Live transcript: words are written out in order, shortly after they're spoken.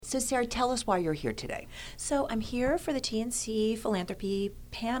So, Sarah, tell us why you're here today. So I'm here for the TNC Philanthropy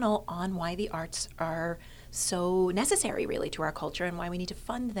panel on why the arts are so necessary, really, to our culture and why we need to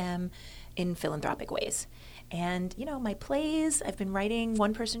fund them in philanthropic ways. And, my plays, I've been writing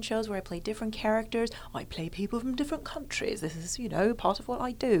one-person shows where I play different characters. I play people from different countries. This is, part of what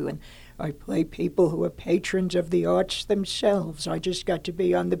I do. And I play people who are patrons of the arts themselves. I just got to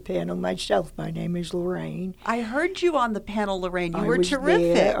be on the panel myself. My name is Lorraine. I heard you on the panel, Lorraine. You were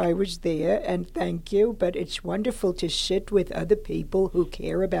terrific. I was there, and thank you. But it's wonderful to sit with other people who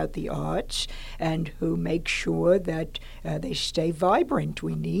care about the arts and who make sure that they stay vibrant.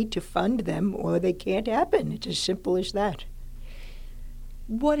 We need to fund them or they can't happen. It's as simple as that.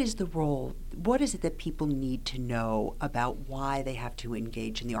 What is the role? What is it that people need to know about why they have to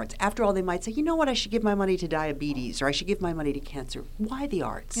engage in the arts? After all, they might say, I should give my money to diabetes or I should give my money to cancer. Why the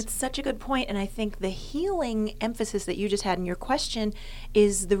arts? It's such a good point, and I think the healing emphasis that you just had in your question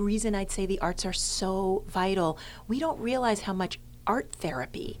is the reason I'd say the arts are so vital. We don't realize how much art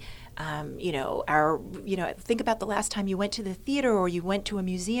therapy think about the last time you went to the theater or you went to a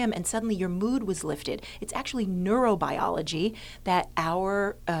museum and suddenly your mood was lifted. It's actually neurobiology that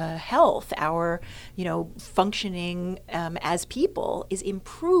our health, our, functioning as people is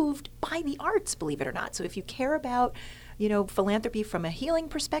improved by the arts, believe it or not. So if you care about, philanthropy from a healing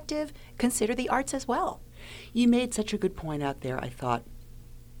perspective, consider the arts as well. You made such a good point out there, I thought,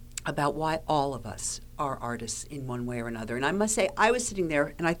 about why all of us are artists in one way or another. And I must say, I was sitting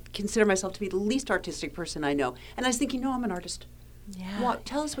there, and I consider myself to be the least artistic person I know. And I was thinking, no, I'm an artist. Yeah. Well,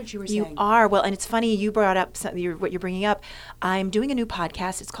 tell us what you were saying. You are. Well, and it's funny, you brought up what you're bringing up. I'm doing a new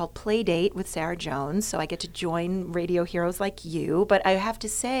podcast. It's called Play Date with Sarah Jones, so I get to join radio heroes like you. But I have to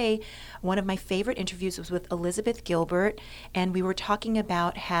say, one of my favorite interviews was with Elizabeth Gilbert, and we were talking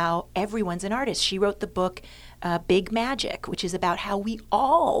about how everyone's an artist. She wrote the book Big Magic, which is about how we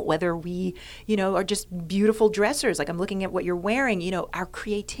all, whether we, are just beautiful dressers, like I'm looking at what you're wearing, our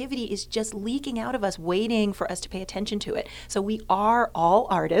creativity is just leaking out of us, waiting for us to pay attention to it. So we are all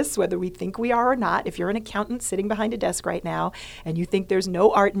artists, whether we think we are or not. If you're an accountant sitting behind a desk right now and you think there's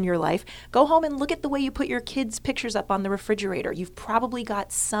no art in your life, go home and look at the way you put your kids' pictures up on the refrigerator. You've probably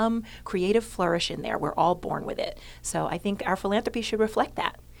got some creative flourish in there. We're all born with it. So I think our philanthropy should reflect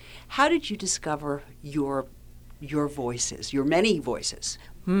that. How did you discover your voices, your many voices?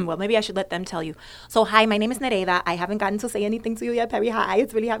 Well, maybe I should let them tell you. So, hi, my name is Nereida. I haven't gotten to say anything to you yet, Perry. Hi,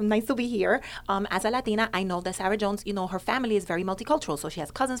 it's really nice to be here. As a Latina, I know that Sarah Jones, her family is very multicultural. So she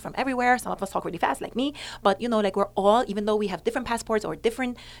has cousins from everywhere. Some of us talk really fast like me. But, we're all, even though we have different passports or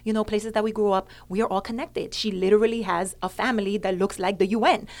different, places that we grew up, we are all connected. She literally has a family that looks like the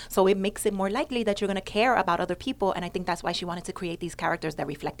UN. So it makes it more likely that you're going to care about other people. And I think that's why she wanted to create these characters that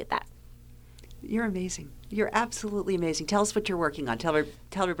reflected that. You're amazing. You're absolutely amazing. Tell us what you're working on. Tell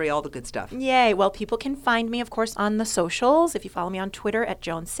everybody all the good stuff. Yay. Well, people can find me, of course, on the socials. If you follow me on Twitter at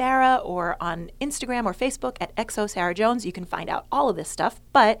Jones Sarah or on Instagram or Facebook at XO Sarah Jones, you can find out all of this stuff.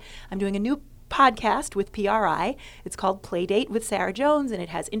 But I'm doing a new podcast with PRI. It's called Playdate with Sarah Jones, and it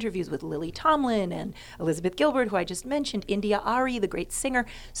has interviews with Lily Tomlin and Elizabeth Gilbert, who I just mentioned, India Ari, the great singer,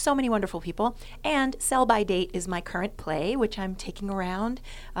 so many wonderful people. And Sell by Date is my current play, which I'm taking around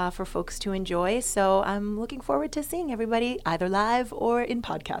for folks to enjoy. So I'm looking forward to seeing everybody either live or in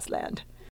podcast land.